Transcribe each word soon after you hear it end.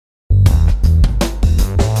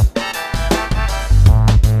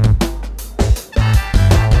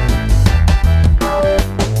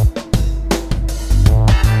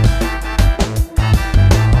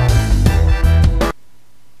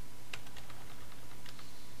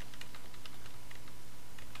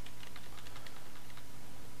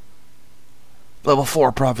Level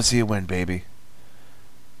 4 Prophecy win, baby.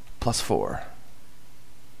 +4.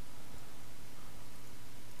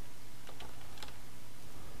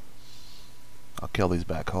 I'll kill these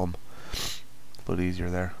back home. A little easier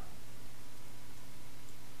there.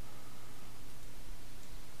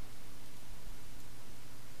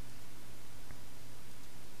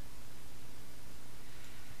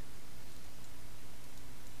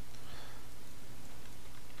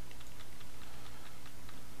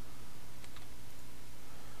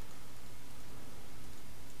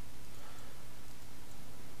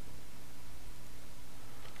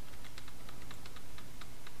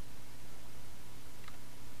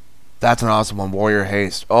 That's an awesome one. Warrior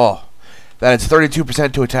Haste. Oh, that is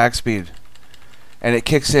 32% to attack speed. And it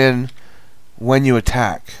kicks in when you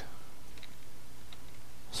attack.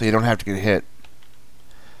 So you don't have to get hit.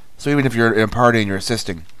 So even if you're in a party and you're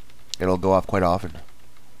assisting, it'll go off quite often.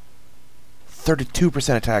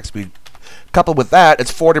 32% attack speed. Coupled with that,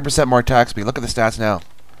 it's 40% more attack speed. Look at the stats now.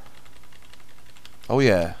 Oh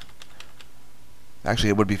yeah. Actually,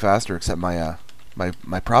 it would be faster, except my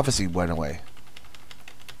my prophecy went away.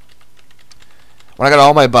 When I got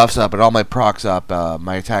all my buffs up and all my procs up,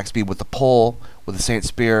 my attack speed with the pole, with the Saint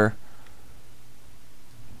Spear,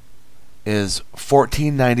 is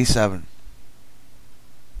 1497.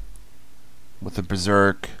 With the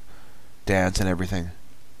Berserk, Dance, and everything.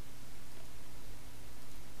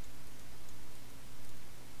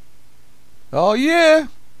 Oh yeah!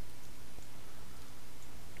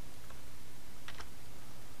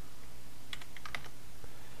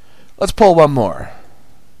 Let's pull one more.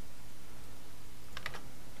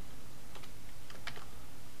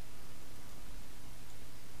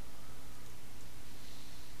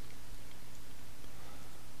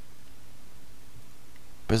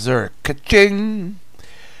 Berserk. Ka-ching!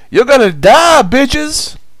 You're gonna die,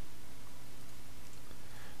 bitches!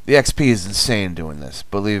 The XP is insane doing this,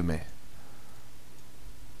 believe me.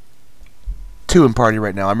 2 in party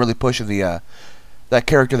right now. I'm really pushing the that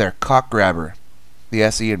character there, Cock Grabber. The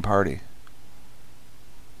SE in party.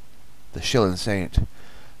 The Shillin' Saint.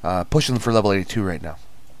 Pushing for level 82 right now.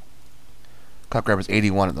 Cock Grabber's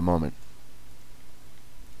 81 at the moment.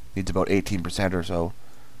 Needs about 18% or so.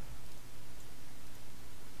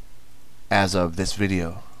 As of this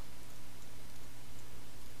video.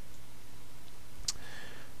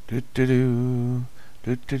 Anybody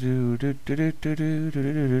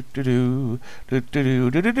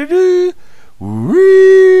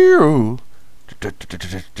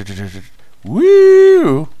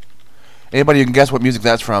who can guess what music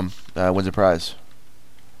that's from wins a prize.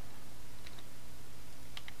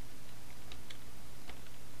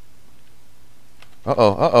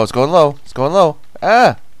 Uh-oh, it's going low. It's going low.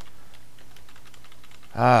 Ah!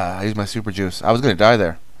 Ah, I used my super juice. I was going to die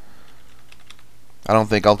there. I don't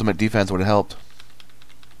think ultimate defense would have helped.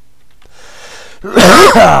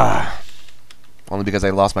 Only because I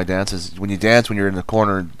lost my dances. When you dance when you're in the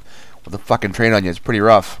corner with a fucking train on you, it's pretty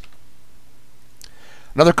rough.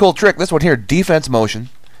 Another cool trick, this one here, defense motion.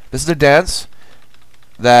 This is a dance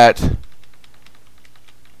that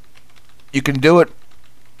you can do it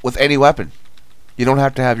with any weapon. You don't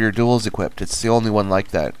have to have your duels equipped. It's the only one like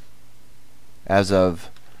that. As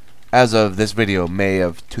of this video, May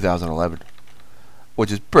of 2011,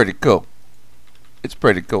 which is pretty cool. It's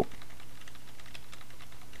pretty cool.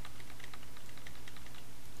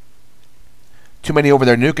 Too many over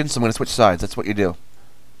there nuking, so I'm going to switch sides. That's what you do.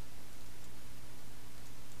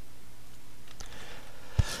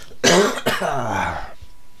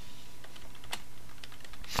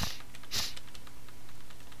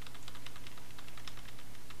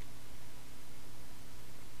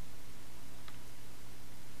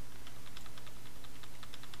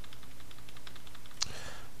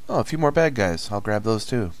 Oh, a few more bad guys. I'll grab those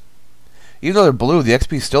too. Even though they're blue, the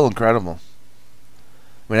XP is still incredible.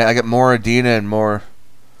 I mean, I get more Adina and more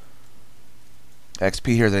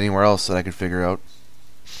XP here than anywhere else that I could figure out.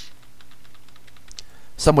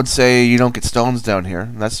 Some would say you don't get stones down here,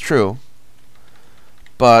 and that's true.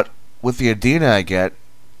 But with the Adina I get,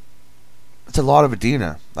 it's a lot of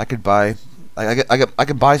Adina. I could buy, I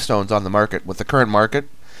could buy stones on the market with the current market.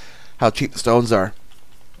 How cheap the stones are.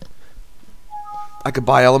 I could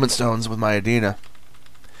buy element stones with my Adina,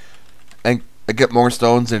 and I get more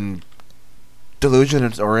stones in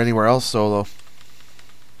Delusion or anywhere else solo.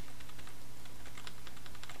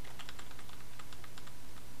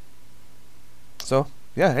 So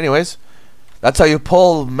yeah, anyways, that's how you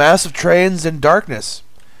pull massive trains in darkness.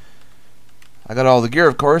 I got all the gear,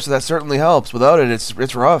 of course, so that certainly helps. Without it,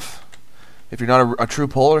 it's rough. If you're not a true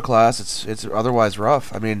polar class, it's otherwise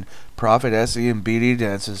rough. I mean, Prophet, SE, and BD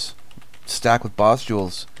dances stacked with boss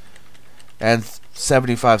jewels. And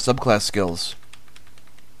 75 subclass skills.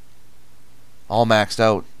 All maxed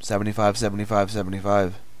out. 75, 75,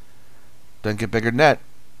 75. Doesn't get bigger than that.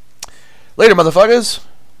 Later, motherfuckers.